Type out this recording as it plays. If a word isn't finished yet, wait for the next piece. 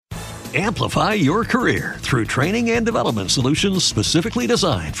Amplify your career through training and development solutions specifically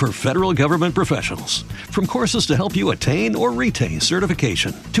designed for federal government professionals. From courses to help you attain or retain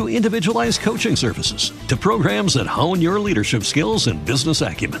certification, to individualized coaching services, to programs that hone your leadership skills and business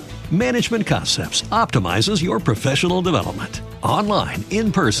acumen, Management Concepts optimizes your professional development. Online,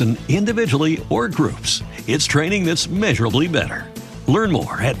 in person, individually, or groups, it's training that's measurably better. Learn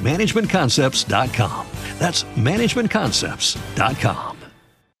more at managementconcepts.com. That's managementconcepts.com.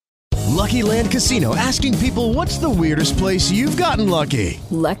 Lucky Land Casino, asking people, what's the weirdest place you've gotten lucky?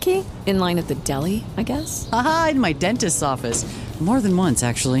 Lucky? In line at the deli, I guess? Aha, in my dentist's office. More than once,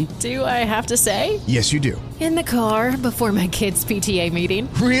 actually. Do I have to say? Yes, you do. In the car before my kids' PTA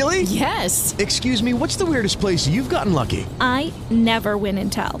meeting. Really? Yes. Excuse me, what's the weirdest place you've gotten lucky? I never win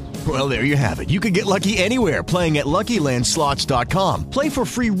and tell. Well, there you have it. You can get lucky anywhere, playing at LuckyLandSlots.com. Play for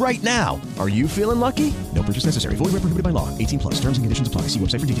free right now. Are you feeling lucky? No purchase necessary. Void where prohibited by law. 18+. Terms and conditions apply. See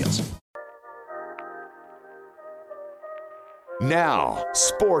website for details. Now,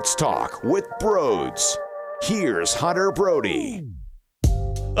 Sports Talk with Broads. Here's Hunter Brody.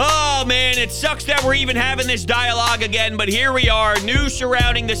 Oh, man, it sucks that we're even having this dialogue again, but here we are, news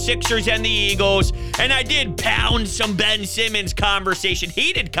surrounding the Sixers and the Eagles, and I did pound some Ben Simmons conversation,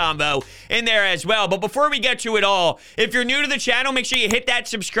 heated combo in there as well. But before we get to it all, if you're new to the channel, make sure you hit that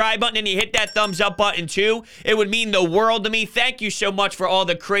subscribe button and you hit that thumbs up button too. It would mean the world to me. Thank you so much for all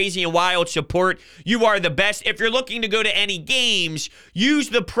the crazy and wild support. You are the best. If you're looking to go to any games, use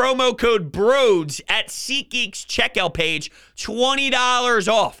the promo code BROADS at SeatGeek's checkout page, $20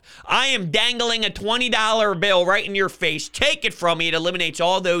 off. I am dangling a $20 bill right in your face. Take it from me. It eliminates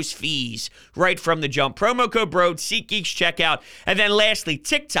all those fees right from the jump. Promo code BROADS, SeatGeek's checkout. And then lastly,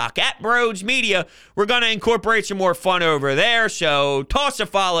 TikTok at Broads Media. We're going to incorporate some more fun over there, so toss a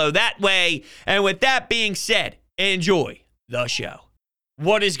follow that way. And with that being said, enjoy the show.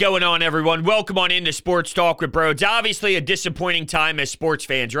 What is going on, everyone? Welcome on into Sports Talk with Broads. Obviously, a disappointing time as sports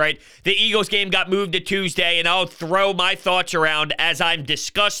fans, right? The Eagles game got moved to Tuesday, and I'll throw my thoughts around as I'm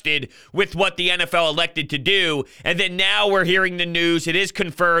disgusted with what the NFL elected to do. And then now we're hearing the news. It is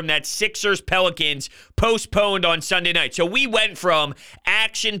confirmed that Sixers-Pelicans postponed on Sunday night. So we went from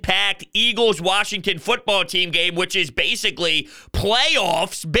action-packed Eagles-Washington football team game, which is basically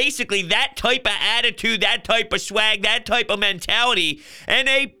playoffs, basically that type of attitude, that type of swag, that type of mentality, and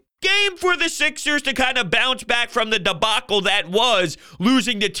a game for the Sixers to kind of bounce back from the debacle that was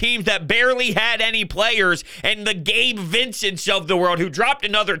losing to teams that barely had any players, and the Gabe Vincents of the world, who dropped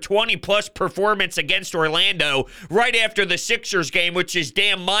another 20-plus performance against Orlando right after the Sixers game, which is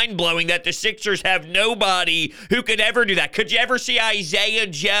damn mind-blowing that the Sixers have nobody who could ever do that. Could you ever see Isaiah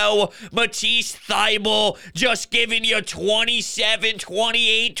Joe, Matisse Thybulle just giving you 27,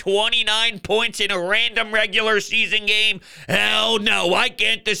 28, 29 points in a random regular season game? Hell no. Why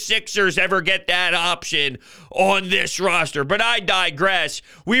can't the Sixers ever get that option on this roster? But I digress.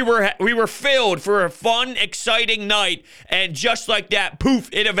 We were filled for a fun, exciting night, and just like that, poof,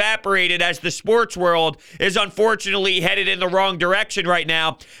 it evaporated as the sports world is unfortunately headed in the wrong direction right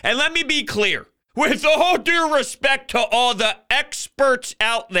now. And let me be clear. With all due respect to all the experts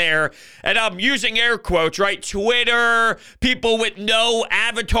out there, and I'm using air quotes, right? Twitter, people with no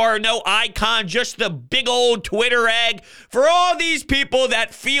avatar, no icon, just the big old Twitter egg. For all these people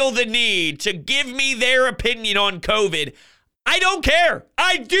that feel the need to give me their opinion on COVID, I don't care.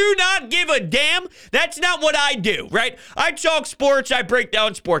 I do not give a damn. That's not what I do, right? I talk sports, I break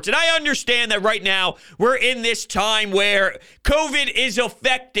down sports, and I understand that right now we're in this time where COVID is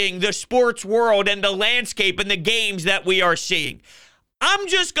affecting the sports world and the landscape and the games that we are seeing. I'm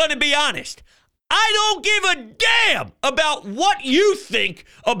just going to be honest. I don't give a damn about what you think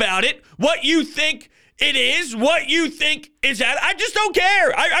about it, what you think it is, what you think is that. I just don't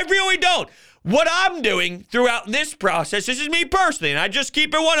care. I really don't. What I'm doing throughout this process, this is me personally, and I just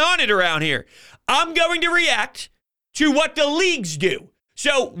keep it 100 around here. I'm going to react to what the leagues do.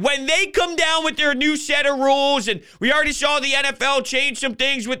 So when they come down with their new set of rules, and we already saw the NFL change some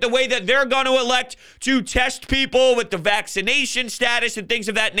things with the way that they're going to elect to test people with the vaccination status and things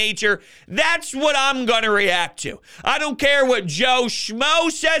of that nature, that's what I'm going to react to. I don't care what Joe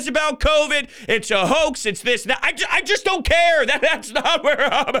Schmo says about COVID. It's a hoax. It's this. I just don't care. That's not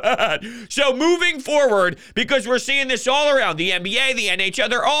where I'm at. So moving forward, because we're seeing this all around, the NBA, the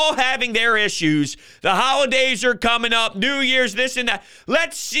NHL, they're all having their issues. The holidays are coming up, New Year's, this and that.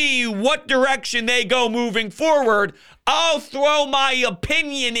 Let's see what direction they go moving forward. I'll throw my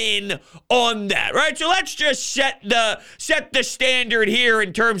opinion in on that, right? So let's just set the standard here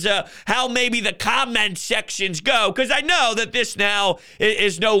in terms of how maybe the comment sections go, because I know that this now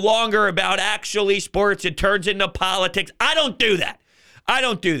is no longer about actually sports. It turns into politics. I don't do that. I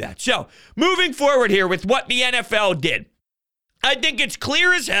don't do that. So, moving forward here with what the NFL did, I think it's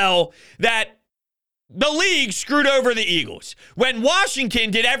clear as hell that the league screwed over the Eagles when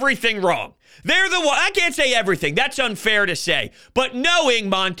Washington did everything wrong. They're the one. I can't say everything. That's unfair to say. But knowing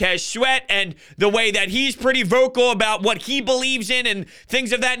Montez Sweat and the way that he's pretty vocal about what he believes in and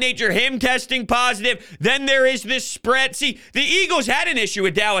things of that nature, him testing positive, then there is this spread. See, the Eagles had an issue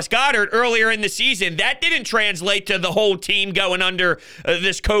with Dallas Goedert earlier in the season. That didn't translate to the whole team going under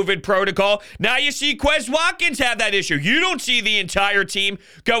this COVID protocol. Now you see Quez Watkins have that issue. You don't see the entire team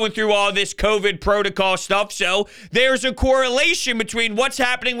going through all this COVID protocol stuff. So there's a correlation between what's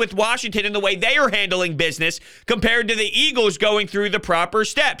happening with Washington and the way they are handling business compared to the Eagles going through the proper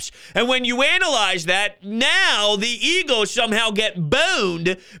steps. And when you analyze that, now the Eagles somehow get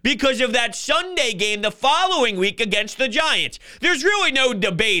boned because of that Sunday game the following week against the Giants. There's really no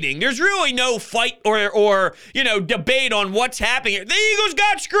debating. There's really no fight or debate on what's happening here. The Eagles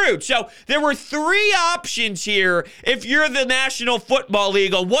got screwed. So there were three options here if you're the National Football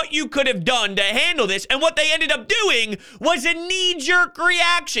League on what you could have done to handle this. And what they ended up doing was a knee-jerk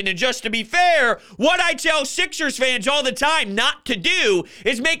reaction. And just to be fair, what I tell Sixers fans all the time not to do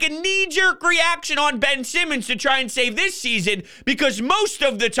is make a knee-jerk reaction on Ben Simmons to try and save this season, because most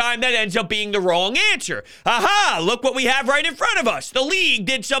of the time that ends up being the wrong answer. Aha, look what we have right in front of us. The league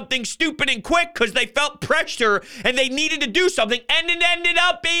did something stupid and quick because they felt pressure and they needed to do something, and it ended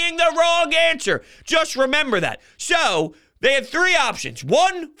up being the wrong answer. Just remember that. So they had three options.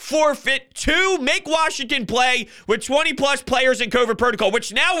 One, forfeit. Two, make Washington play with 20-plus players in COVID protocol,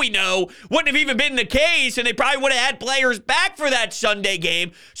 which now we know wouldn't have even been the case, and they probably would have had players back for that Sunday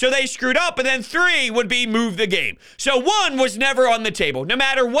game, so they screwed up. And then three would be move the game. So one was never on the table. No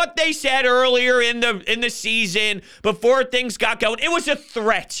matter what they said earlier in the season, before things got going, it was a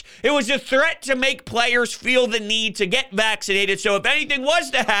threat. It was a threat to make players feel the need to get vaccinated, so if anything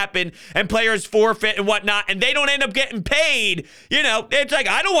was to happen and players forfeit and whatnot, and they don't end up getting paid, it's like,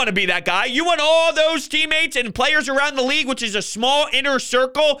 I don't want to be that guy. You want all those teammates and players around the league, which is a small inner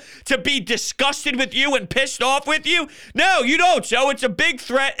circle, to be disgusted with you and pissed off with you? No, you don't. So it's a big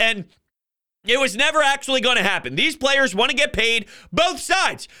threat, and it was never actually going to happen. These players want to get paid, both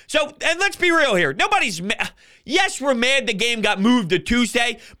sides. So, and let's be real here. Yes, we're mad the game got moved to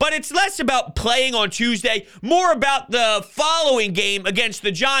Tuesday, but it's less about playing on Tuesday, more about the following game against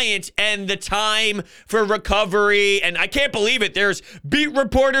the Giants and the time for recovery. And I can't believe it. There's beat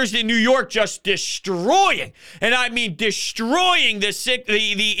reporters in New York just destroying, and I mean destroying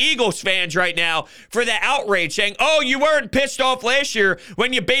the Eagles fans right now for the outrage, saying, oh, you weren't pissed off last year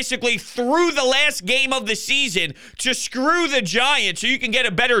when you basically threw the last game of the season to screw the Giants so you can get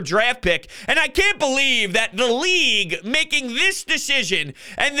a better draft pick. And I can't believe that the league making this decision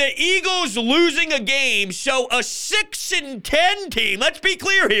and the Eagles losing a game, so a 6-10 team, let's be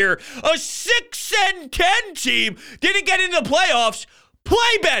clear here, a 6-10 team didn't get into the playoffs.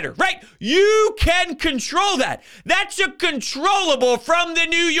 Play better, right? You can control that. That's a controllable from the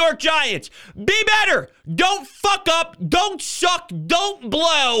New York Giants. Be better. Don't fuck up. Don't suck. Don't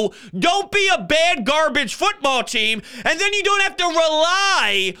blow. Don't be a bad garbage football team. And then you don't have to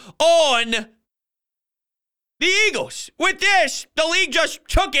rely on the Eagles. With this, the league just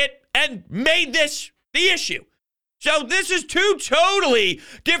took it and made this the issue. So this is two totally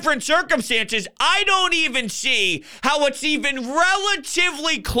different circumstances. I don't even see how it's even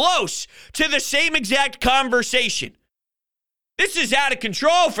relatively close to the same exact conversation. This is out of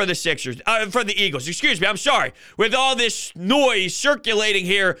control for the for the Eagles. Excuse me, I'm sorry. With all this noise circulating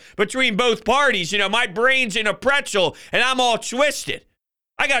here between both parties, my brain's in a pretzel and I'm all twisted.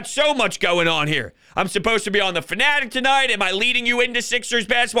 I got so much going on here. I'm supposed to be on the Fanatic tonight. Am I leading you into Sixers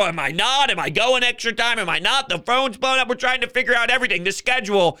basketball? Am I not? Am I going extra time? Am I not? The phone's blown up. We're trying to figure out everything. The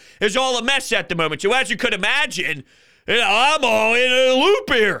schedule is all a mess at the moment. So as you could imagine, I'm all in a loop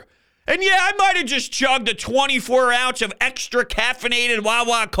here. And yeah, I might have just chugged a 24-ounce of extra caffeinated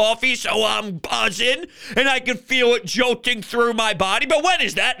Wawa coffee, so I'm buzzing and I can feel it jolting through my body. But when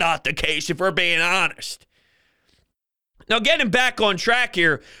is that not the case, if we're being honest? Now, getting back on track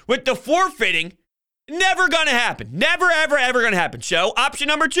here, with the forfeiting, never going to happen. Never, ever, ever going to happen. So, option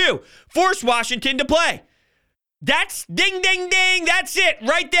number 2, force Washington to play. That's ding, ding, ding. That's it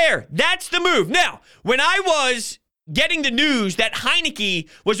right there. That's the move. Now, when I was getting the news that Heineke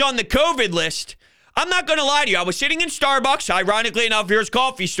was on the COVID list, I'm not going to lie to you. I was sitting in Starbucks, ironically enough, here's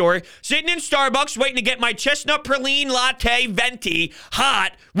coffee story, sitting in Starbucks waiting to get my chestnut praline latte venti,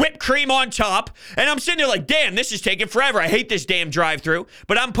 hot, whipped cream on top, and I'm sitting there like, damn, this is taking forever. I hate this damn drive-thru,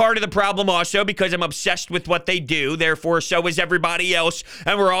 but I'm part of the problem also because I'm obsessed with what they do. Therefore, so is everybody else,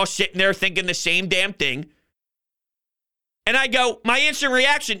 and we're all sitting there thinking the same damn thing. And I go, my instant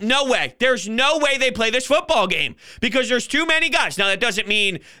reaction, no way. There's no way they play this football game because there's too many guys. Now, that doesn't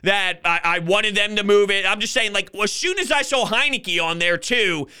mean that I wanted them to move it. I'm just saying, like, as soon as I saw Heineke on there,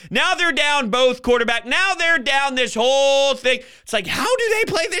 too, now they're down both quarterback. Now they're down this whole thing. It's like, how do they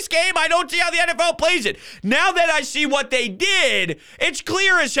play this game? I don't see how the NFL plays it. Now that I see what they did, it's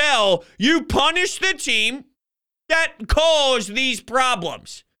clear as hell you punish the team that caused these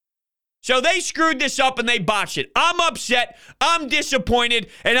problems. So they screwed this up and they botched it. I'm upset, I'm disappointed,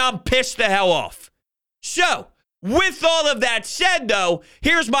 and I'm pissed the hell off. So, with all of that said, though,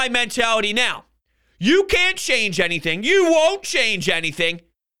 here's my mentality now. You can't change anything. You won't change anything.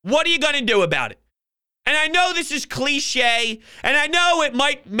 What are you going to do about it? And I know this is cliche, and I know it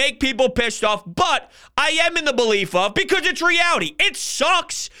might make people pissed off, but I am in the belief of, because it's reality. It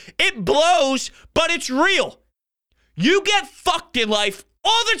sucks, it blows, but it's real. You get fucked in life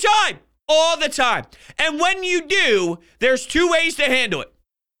all the time. All the time. And when you do, there's two ways to handle it.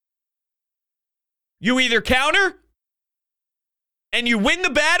 You either counter and you win the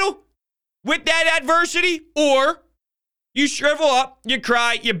battle with that adversity, or you shrivel up, you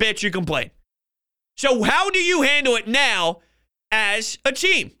cry, you bitch, you complain. So how do you handle it now as a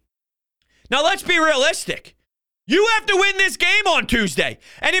team? Now let's be realistic. You have to win this game on Tuesday.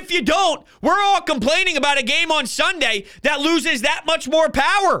 And if you don't, we're all complaining about a game on Sunday that loses that much more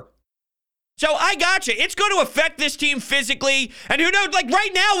power. So I got you. It's going to affect this team physically. And who knows, like right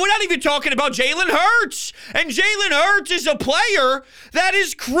now, we're not even talking about Jalen Hurts. And Jalen Hurts is a player that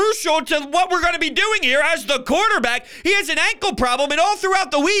is crucial to what we're going to be doing here as the quarterback. He has an ankle problem, and all throughout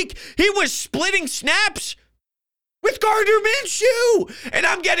the week, he was splitting snaps with Gardner Minshew. And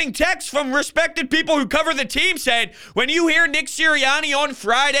I'm getting texts from respected people who cover the team saying, when you hear Nick Sirianni on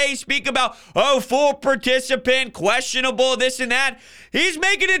Friday speak about, full participant, questionable, this and that, he's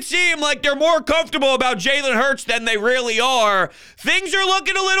making it seem like they're more comfortable about Jalen Hurts than they really are. Things are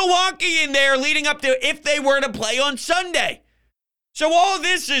looking a little wonky in there leading up to if they were to play on Sunday. So all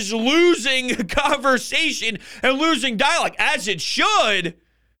this is losing conversation and losing dialogue, as it should.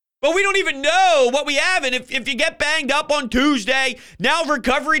 But we don't even know what we have. And if you get banged up on Tuesday, now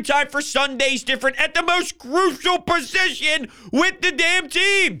recovery time for Sunday's different at the most crucial position with the damn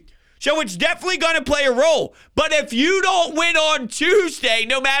team. So it's definitely going to play a role. But if you don't win on Tuesday,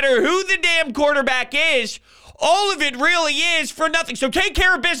 no matter who the damn quarterback is, all of it really is for nothing. So take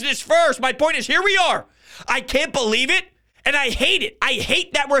care of business first. My point is, here we are. I can't believe it, and I hate it. I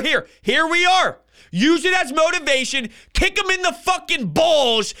hate that we're here. Here we are. Use it as motivation, kick them in the fucking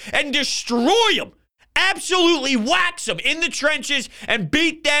balls, and destroy them. Absolutely wax them in the trenches and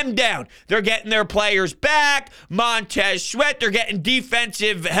beat them down. They're getting their players back. Montez Sweat, they're getting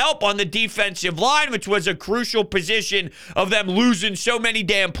defensive help on the defensive line, which was a crucial position of them losing so many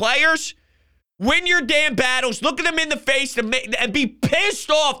damn players. Win your damn battles. Look at them in the face and be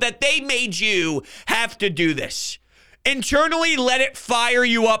pissed off that they made you have to do this. Internally, let it fire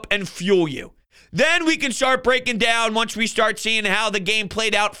you up and fuel you. Then we can start breaking down once we start seeing how the game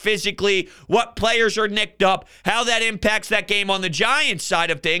played out physically, what players are nicked up, how that impacts that game on the Giants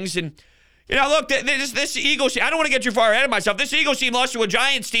side of things. And, you know, look, this Eagles team, I don't want to get too far ahead of myself. This Eagles team lost to a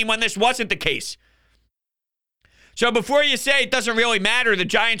Giants team when this wasn't the case. So before you say it doesn't really matter, the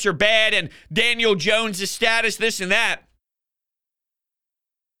Giants are bad and Daniel Jones' status, this and that,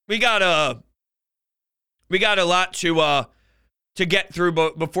 we got a lot to get through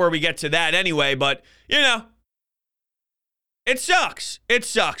before we get to that anyway. But, you know, it sucks. It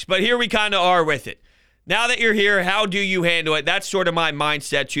sucks. But here we kind of are with it. Now that you're here, how do you handle it? That's sort of my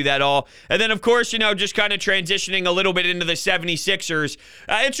mindset to that all. And then, of course, you know, just kind of transitioning a little bit into the 76ers.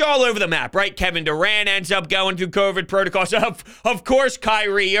 It's all over the map, right? Kevin Durant ends up going through COVID protocols. Of course,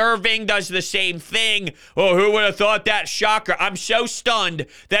 Kyrie Irving does the same thing. Oh, who would have thought that? Shocker. I'm so stunned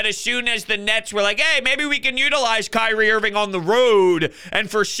that as soon as the Nets were like, hey, maybe we can utilize Kyrie Irving on the road and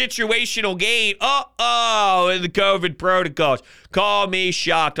for situational game. The COVID protocols. Call me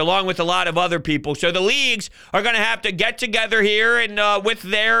shocked, along with a lot of other people. So the leagues are going to have to get together here and with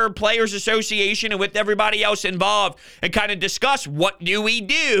their players association and with everybody else involved and kind of discuss what do we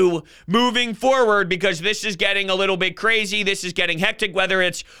do moving forward, because this is getting a little bit crazy. This is getting hectic, whether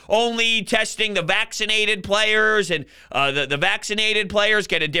it's only testing the vaccinated players and the vaccinated players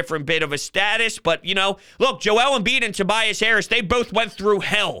get a different bit of a status. But, you know, look, Joel Embiid and Tobias Harris, they both went through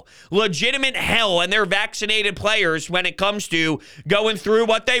hell, legitimate hell, and they're vaccinated players when it comes to going through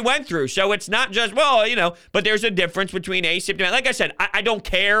what they went through. So it's not just, well, but there's a difference between asymptomatic. Like I said, I don't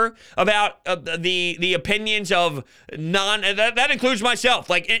care about the opinions of that includes myself.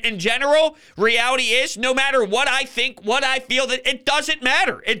 Like in general, reality is no matter what I think, what I feel, that it doesn't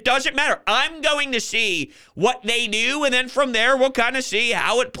matter. It doesn't matter. I'm going to see what they do, and then from there, we'll kind of see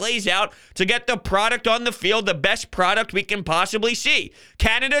how it plays out to get the product on the field, the best product we can possibly see.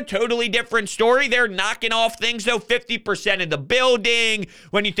 Canada, totally different story. They're knocking off things, though, 50% of the building.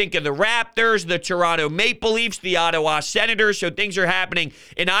 When you think of the Raptors, the Toronto Maple Leafs, the Ottawa Senators, so things are happening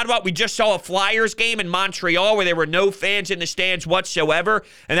in Ottawa. We just saw a Flyers game in Montreal where there were no fans in the stands whatsoever,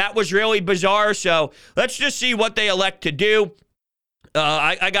 and that was really bizarre. So let's just see what they elect to do.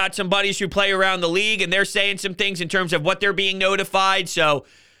 I got some buddies who play around the league, and they're saying some things in terms of what they're being notified. So,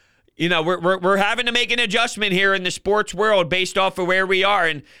 we're having to make an adjustment here in the sports world based off of where we are,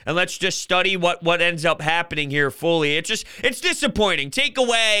 and let's just study what ends up happening here fully. It's disappointing. Take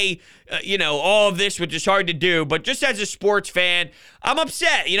away, all of this, which is hard to do, but just as a sports fan, I'm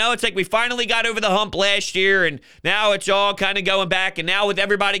upset. It's like we finally got over the hump last year, and now it's all kind of going back, and now with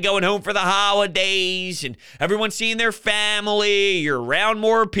everybody going home for the holidays, and everyone seeing their family, you're around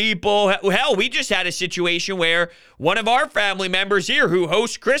more people. Hell, we just had a situation where one of our family members here who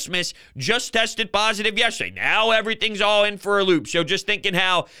hosts Christmas just tested positive yesterday. Now everything's all in for a loop. So just thinking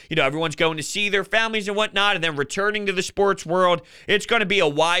how, everyone's going to see their families and whatnot, and then returning to the sports world, it's going to be a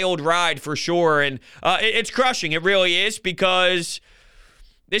wild ride for sure. And it's crushing. It really is, because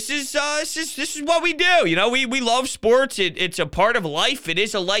this is what we do. We love sports. It's a part of life. It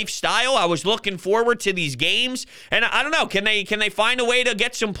is a lifestyle. I was looking forward to these games, and I don't know, can they find a way to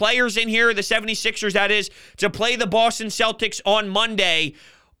get some players in here, the 76ers that is, to play the Boston Celtics on Monday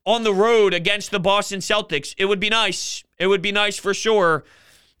on the road against the Boston Celtics? It would be nice. It would be nice for sure.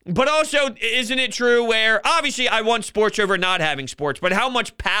 But also, isn't it true where, obviously, I want sports over not having sports, but how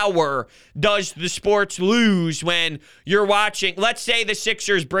much power does the sports lose when you're watching, let's say the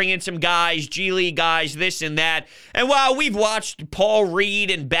Sixers bring in some guys, G League guys, this and that, and while we've watched Paul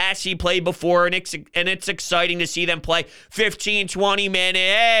Reed and Bassey play before, and it's exciting to see them play 15, 20 minutes,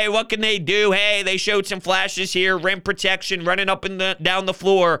 hey, what can they do? Hey, they showed some flashes here, rim protection, running up and down the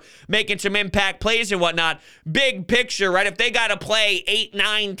floor, making some impact plays and whatnot. Big picture, right? If they got to play 8,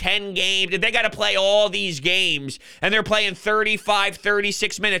 9, 10 games, if they got to play all these games and they're playing 35,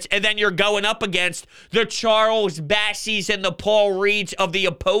 36 minutes, and then you're going up against the Charles Basseys and the Paul Reeds of the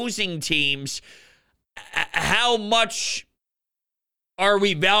opposing teams, how much are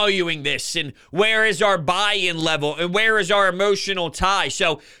we valuing this, and where is our buy-in level, and where is our emotional tie?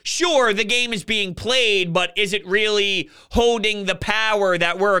 So sure, the game is being played, but is it really holding the power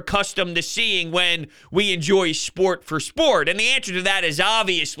that we're accustomed to seeing when we enjoy sport for sport? And the answer to that is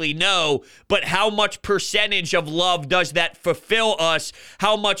obviously no, but how much percentage of love does that fulfill us?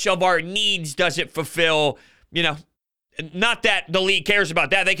 How much of our needs does it fulfill? Not that the league cares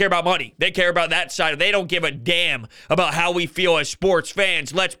about that. They care about money. They care about that side. They don't give a damn about how we feel as sports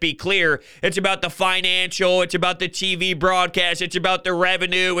fans. Let's be clear. It's about the financial. It's about the TV broadcast. It's about the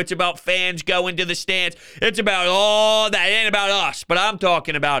revenue. It's about fans going to the stands. It's about all that. It ain't about us, but I'm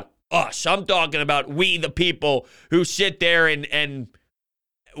talking about us. I'm talking about we, the people who sit there and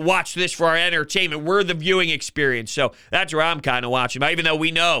watch this for our entertainment. We're the viewing experience. So that's where I'm kind of watching, even though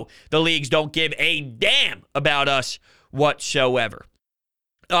we know the leagues don't give a damn about us whatsoever.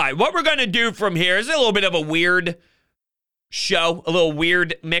 All right, what we're going to do from here is a little bit of a weird show, a little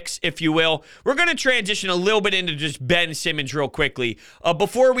weird mix, if you will. We're going to transition a little bit into just Ben Simmons real quickly.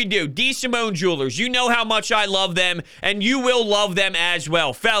 Before we do, DeSimone Jewelers, you know how much I love them, and you will love them as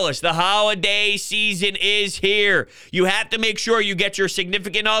well. Fellas, the holiday season is here. You have to make sure you get your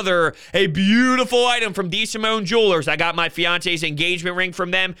significant other a beautiful item from DeSimone Jewelers. I got my fiance's engagement ring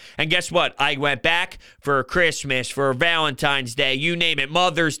from them, and guess what? I went back for Christmas, for Valentine's Day, you name it,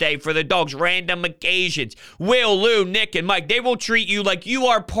 Mother's Day, for the dogs, random occasions. Will, Lou, Nick, and Mike, they will treat you like you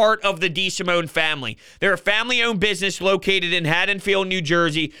are part of the DeSimone family. They're a family-owned business located in Haddonfield, New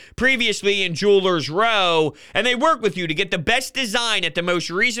Jersey, previously in Jewelers Row, and they work with you to get the best design at the most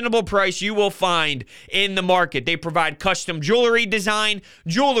reasonable price you will find in the market. They provide custom jewelry design,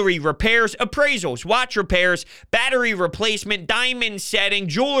 jewelry repairs, appraisals, watch repairs, battery replacement, diamond setting,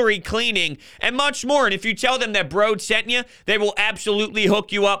 jewelry cleaning, and much more. And if you tell them that Brode sent you, they will absolutely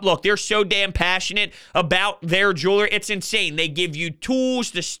hook you up. Look, they're so damn passionate about their jewelry. It's insane. insane. They give you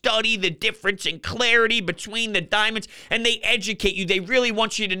tools to study the difference and clarity between the diamonds, and they educate you. They really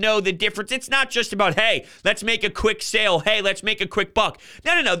want you to know the difference. It's not just about, hey, let's make a quick sale. Hey, let's make a quick buck.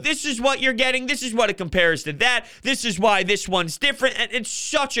 No. This is what you're getting. This is what it compares to that. This is why this one's different. And it's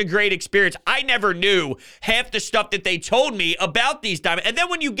such a great experience. I never knew half the stuff that they told me about these diamonds. And then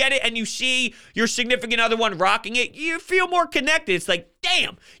when you get it and you see your significant other one rocking it, you feel more connected. It's like,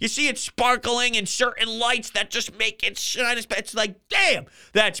 damn, you see it sparkling in certain lights that just make it shine. It's like, damn,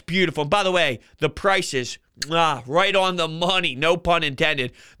 that's beautiful. By the way, the prices, right on the money, no pun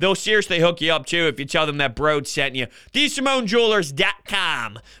intended. They'll seriously hook you up too if you tell them that Brode sent you.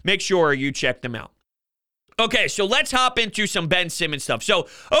 DeSimoneJewelers.com. Make sure you check them out. Okay, so let's hop into some Ben Simmons stuff. So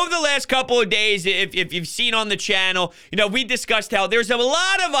over the last couple of days, if you've seen on the channel, we discussed how there's a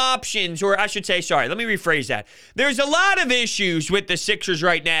lot of options, or I should say, sorry, let me rephrase that. There's a lot of issues with the Sixers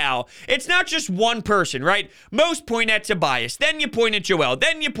right now. It's not just one person, right? Most point at Tobias, then you point at Joel,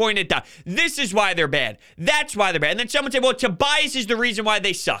 then you point at Doc. This is why they're bad. That's why they're bad. And then someone say, well, Tobias is the reason why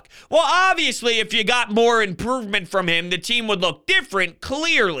they suck. Well, obviously, if you got more improvement from him, the team would look different,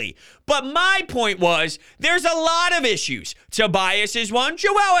 clearly. But my point was, there's a lot of issues. Tobias is one.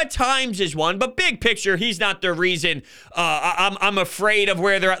 Joel at times is one. But big picture, he's not the reason I'm afraid of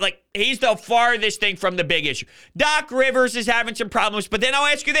where they're at. Like, he's the farthest thing from the big issue. Doc Rivers is having some problems. But then I'll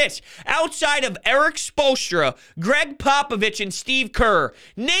ask you this. Outside of Eric Spoelstra, Greg Popovich, and Steve Kerr,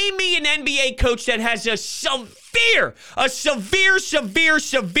 name me an NBA coach that has a severe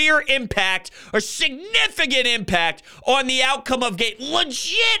impact, or significant impact on the outcome of game.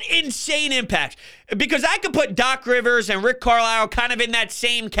 Legit insane impact. Because I could put Doc Rivers and Rick Carlisle kind of in that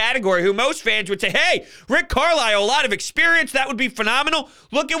same category, who most fans would say, hey, Rick Carlisle, a lot of experience, that would be phenomenal.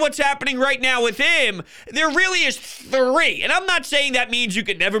 Look at what's happening right now with him. There really is three. And I'm not saying that means you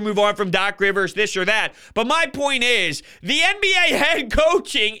can never move on from Doc Rivers, this or that. But my point is, the NBA head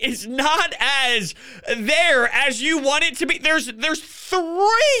coaching is not as there as you want it to be. There's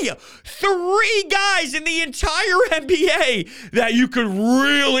three guys in the entire NBA that you could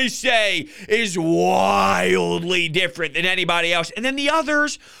really say is wildly different than anybody else. And then the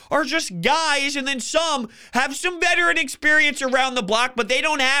others are just guys, and then some have some veteran experience around the block, but they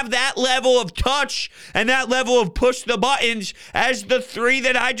don't have that level of touch and that level of push the buttons as the three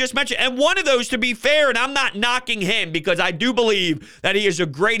that I just mentioned. And one of those, to be fair, and I'm not knocking him because I do believe that he is a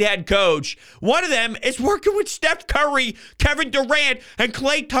great head coach, one of them is working with Steph Curry, Kevin Durant, and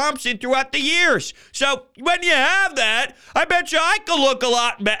Klay Thompson throughout the years. So when you have that, I bet you I could look a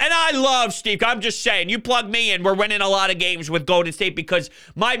lot better. And I love Steve. I'm just saying, you plug me in, we're winning a lot of games with Golden State, because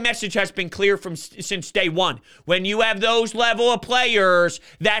my message has been clear since day one. When you have those level of players,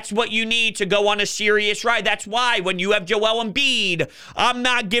 that's what you need to go on a serious ride. That's why when you have Joel Embiid, I'm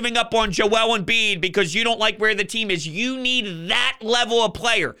not giving up on Joel Embiid because you don't like where the team is. You need that level of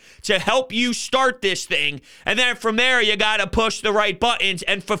player to help you start this thing. And then from there, you got to push the right buttons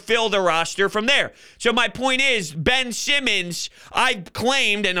and fulfill the roster from there. So my point is, Ben Simmons, I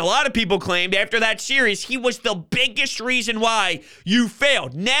claimed, and a lot of people claimed after that series, he was the biggest reason why you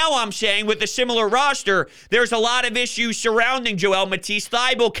failed. Now I'm saying with a similar roster, there's a lot of issues surrounding Joel. Matisse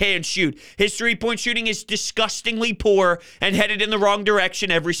Thybulle can't shoot. His three-point shooting is disgustingly poor and headed in the wrong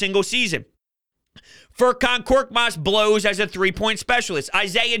direction every single season. Furkan Korkmaz blows as a three-point specialist.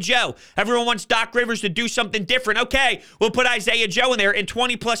 Isaiah Joe. Everyone wants Doc Rivers to do something different. Okay, we'll put Isaiah Joe in there. In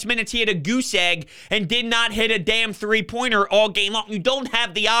 20-plus minutes, he had a goose egg and did not hit a damn three-pointer all game long. You don't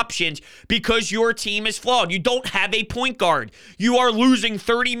have the options because your team is flawed. You don't have a point guard. You are losing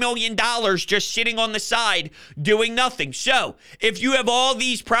 $30 million just sitting on the side doing nothing. So, if you have all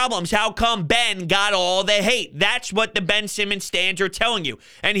these problems, how come Ben got all the hate? That's what the Ben Simmons stands are telling you.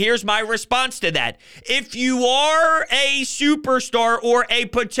 And here's my response to that. If you are a superstar or a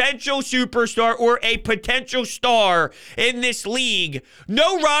potential superstar or a potential star in this league,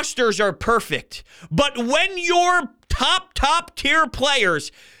 no rosters are perfect. But when your top tier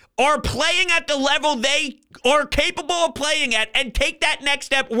players are playing at the level they are capable of playing at and take that next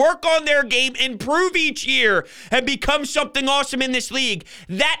step, work on their game, improve each year, and become something awesome in this league,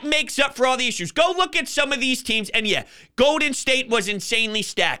 that makes up for all the issues. Go look at some of these teams, and yeah, Golden State was insanely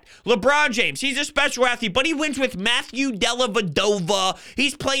stacked. LeBron James, he's a special athlete, but he wins with Matthew Dellavedova.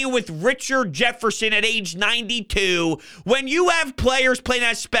 He's playing with Richard Jefferson at age 92. When you have players playing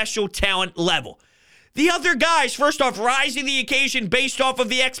at a special talent level, The other guys, first off, rise to the occasion based off of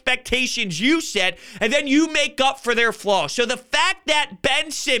the expectations you set, and then you make up for their flaws. So the fact that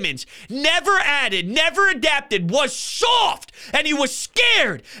Ben Simmons never added, never adapted, was soft, and he was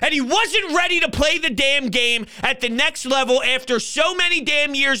scared, and he wasn't ready to play the damn game at the next level after so many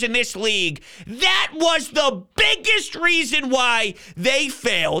damn years in this league, that was the biggest reason why they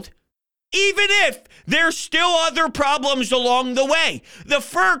failed. Even if there's still other problems along the way. The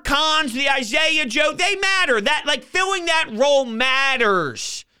Furcons, the Isaiah Joe, they matter. That, like, filling that role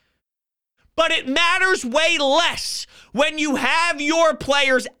matters. But it matters way less when you have your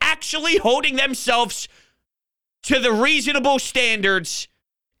players actually holding themselves to the reasonable standards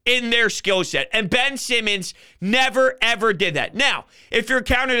in their skill set. And Ben Simmons never, ever did that. Now, if your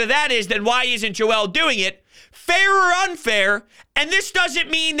counter to that is, then why isn't Joel doing it? Fair or unfair, and this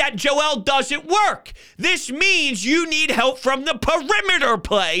doesn't mean that Joel doesn't work. This means you need help from the perimeter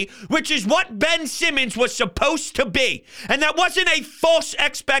play, which is what Ben Simmons was supposed to be. And that wasn't a false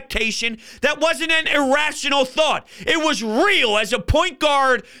expectation. That wasn't an irrational thought. It was real as a point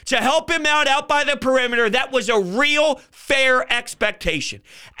guard to help him out by the perimeter. That was a real, fair expectation.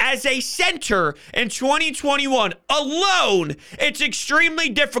 As a center in 2021 alone, it's extremely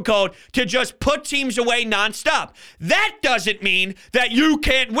difficult to just put teams away nonstop. That doesn't mean that you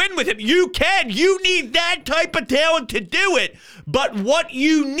can't win with him. You can. You need that type of talent to do it. But what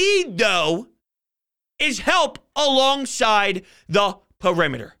you need, though, is help alongside the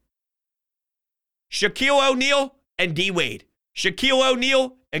perimeter. Shaquille O'Neal and D. Wade. Shaquille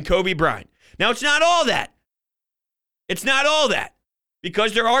O'Neal and Kobe Bryant. Now, it's not all that. It's not all that.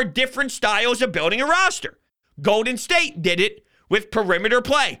 Because there are different styles of building a roster. Golden State did it with perimeter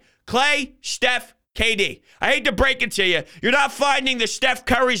play. Clay, Steph, KD. I hate to break it to you. You're not finding the Steph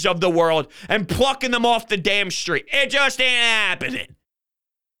Currys of the world and plucking them off the damn street. It just ain't happening.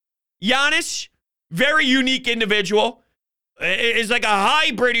 Giannis, very unique individual, is like a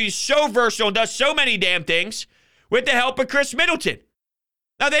hybrid. He's so versatile, does so many damn things with the help of Chris Middleton.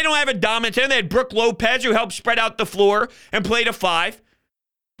 Now, they don't have a dominant team. They had Brook Lopez, who helped spread out the floor and played a 5.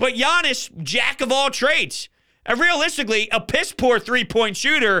 But Giannis, jack of all trades. And realistically, a piss-poor three-point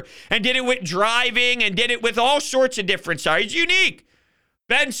shooter, and did it with driving and did it with all sorts of different sides. Unique.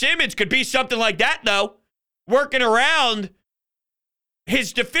 Ben Simmons could be something like that, though, working around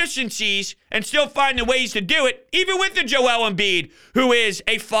his deficiencies and still finding ways to do it, even with the Joel Embiid, who is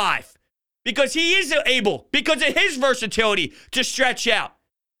a 5. Because he is able, because of his versatility, to stretch out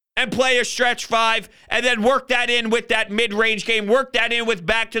and play a stretch 5 and then work that in with that mid-range game, work that in with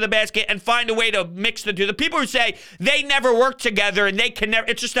back to the basket and find a way to mix the two. The people who say they never work together and they can never,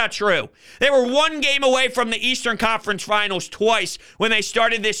 it's just not true. They were one game away from the Eastern Conference Finals twice when they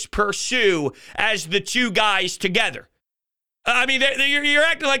started this pursuit as the two guys together. I mean, you're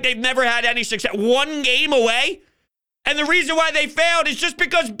acting like they've never had any success. One game away? And the reason why they failed is just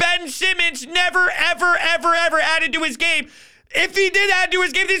because Ben Simmons never, ever, ever, ever added to his game. If he did add to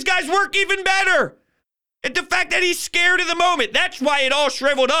his game, these guys work even better. And the fact that he's scared of the moment, that's why it all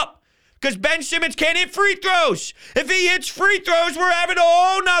shriveled up. Because Ben Simmons can't hit free throws. If he hits free throws, we're having a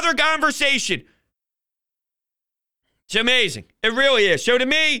whole nother conversation. It's amazing. It really is. So to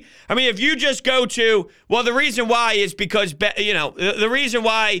me, I mean, if you just go to, well, the reason why is because, the reason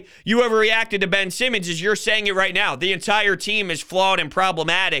why you overreacted to Ben Simmons is you're saying it right now. The entire team is flawed and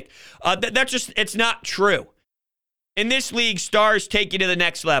problematic. It's not true. In this league, stars take you to the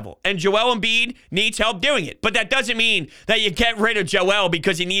next level. And Joel Embiid needs help doing it. But that doesn't mean that you get rid of Joel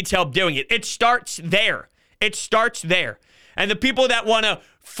because he needs help doing it. It starts there. It starts there. And the people that want to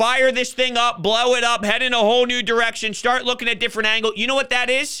fire this thing up, blow it up, head in a whole new direction, start looking at different angles, you know what that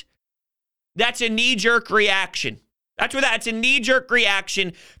is? That's a knee-jerk reaction. That's what that's a knee-jerk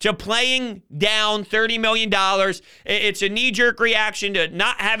reaction to playing down $30 million. It's a knee-jerk reaction to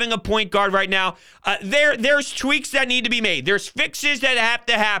not having a point guard right now. There's tweaks that need to be made. There's fixes that have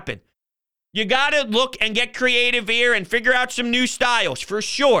to happen. You got to look and get creative here and figure out some new styles for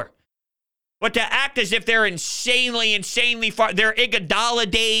sure. But to act as if they're insanely far, they're Iguodala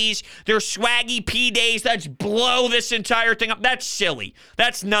days, they're Swaggy P days, let's blow this entire thing up. That's silly.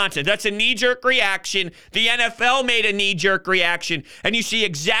 That's nonsense. That's a knee-jerk reaction. The NFL made a knee-jerk reaction, and you see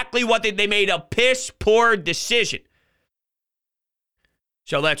exactly what they made, a piss-poor decision.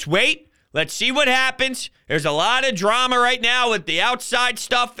 So let's wait. Let's see what happens. There's a lot of drama right now with the outside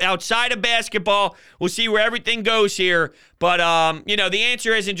stuff, outside of basketball. We'll see where everything goes here. But, the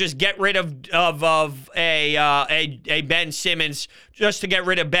answer isn't just get rid of a Ben Simmons just to get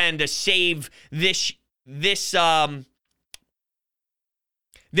rid of Ben to save this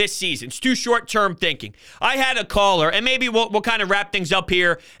this season. It's too short-term thinking. I had a caller, and maybe we'll kind of wrap things up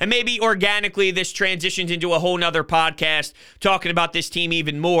here, and maybe organically this transitions into a whole nother podcast talking about this team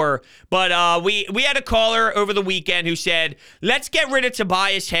even more. But we had a caller over the weekend who said, let's get rid of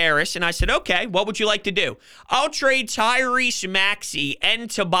Tobias Harris. And I said, okay, what would you like to do? I'll trade Tyrese Maxey and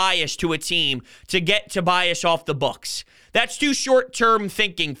Tobias to a team to get Tobias off the books. That's too short-term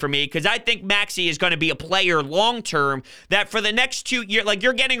thinking for me because I think Maxey is going to be a player long-term that for the next 2 years, like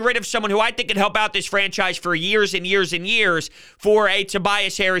you're getting rid of someone who I think could help out this franchise for years and years and years for a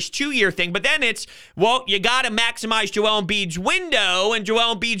Tobias Harris 2-year thing. But then it's, well, you got to maximize Joel Embiid's window, and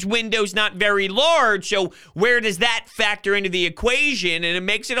Joel Embiid's window's not very large. So where does that factor into the equation? And it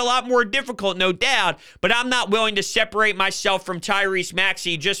makes it a lot more difficult, no doubt. But I'm not willing to separate myself from Tyrese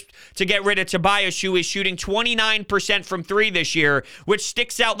Maxey just to get rid of Tobias, who is shooting 29% from 3 this year, which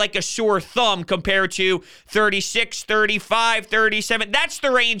sticks out like a sore thumb compared to 36, 35, 37. That's the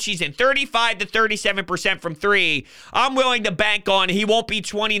range he's in, 35 to 37% from 3. I'm willing to bank on he won't be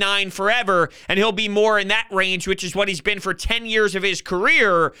 29 forever, and he'll be more in that range, which is what he's been for 10 years of his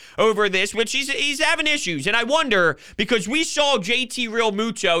career over this, which he's having issues. And I wonder, because we saw JT Real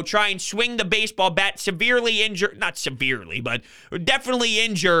Muto try and swing the baseball bat severely injured, not severely, but definitely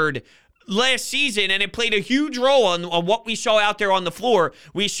injured last season, and it played a huge role on what we saw out there on the floor.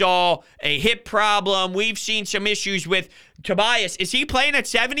 We saw a hip problem. We've seen some issues with Tobias. Is he playing at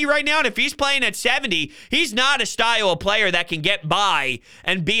 70 right now? And if he's playing at 70, he's not a style of player that can get by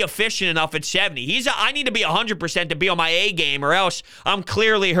and be efficient enough at 70. I need to be 100% to be on my A game, or else I'm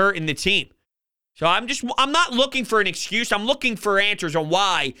clearly hurting the team. So I'm not looking for an excuse. I'm looking for answers on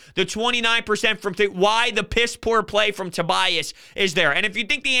why the 29% from why the piss poor play from Tobias is there. And if you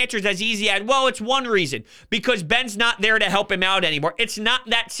think the answer is as easy as, well, it's one reason, because Ben's not there to help him out anymore. It's not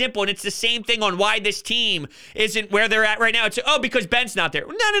that simple. And it's the same thing on why this team isn't where they're at right now. It's, because Ben's not there.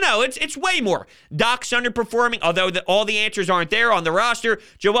 No. It's way more. Doc's underperforming, although all the answers aren't there on the roster.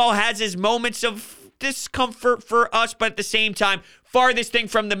 Joel has his moments of discomfort for us, but at the same time, farthest thing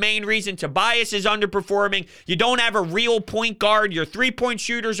from the main reason. Tobias is underperforming. You don't have a real point guard. Your three-point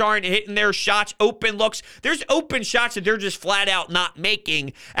shooters aren't hitting their shots, open looks. There's open shots that they're just flat out not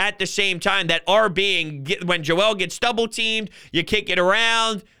making at the same time that are being, when Joel gets double-teamed, you kick it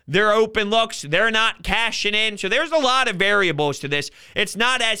around, they're open looks, they're not cashing in. So there's a lot of variables to this. It's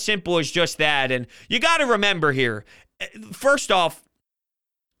not as simple as just that. And you got to remember here, first off,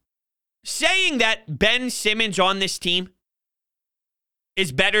 saying that Ben Simmons on this team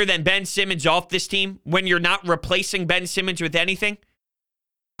is better than Ben Simmons off this team when you're not replacing Ben Simmons with anything?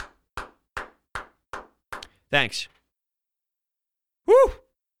 Thanks. Woo!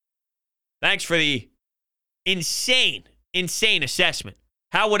 Thanks for the insane assessment.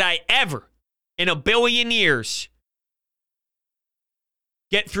 How would I ever, in a billion years,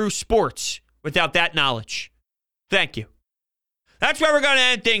 get through sports without that knowledge? Thank you. That's where we're going to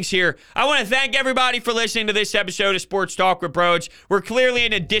end things here. I want to thank everybody for listening to this episode of Sports Talk with Broads. We're clearly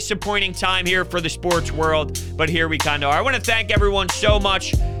in a disappointing time here for the sports world, but here we kind of are. I want to thank everyone so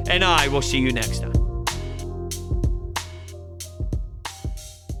much, and I will see you next time.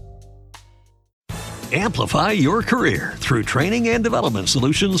 Amplify your career through training and development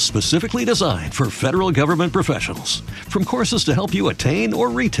solutions specifically designed for federal government professionals. From courses to help you attain or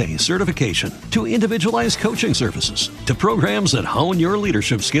retain certification, to individualized coaching services, to programs that hone your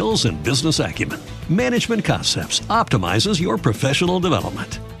leadership skills and business acumen, Management Concepts optimizes your professional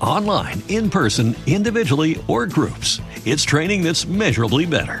development. Online, in person, individually, or groups, it's training that's measurably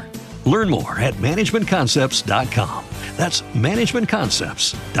better. Learn more at managementconcepts.com. That's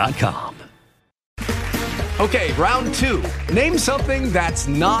managementconcepts.com. Okay, round 2. Name something that's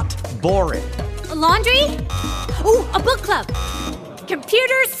not boring. A laundry? Ooh, a book club.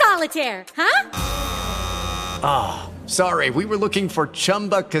 Computer solitaire, huh? Ah, sorry, we were looking for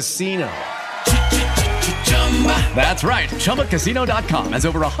Chumba Casino. That's right, ChumbaCasino.com has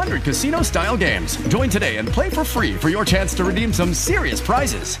over 100 casino-style games. Join today and play for free for your chance to redeem some serious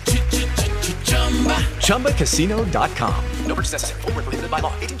prizes. ChumbaCasino.com. No purchase necessary. Void where prohibited by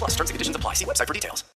law. 18+ terms and conditions apply. See website for details.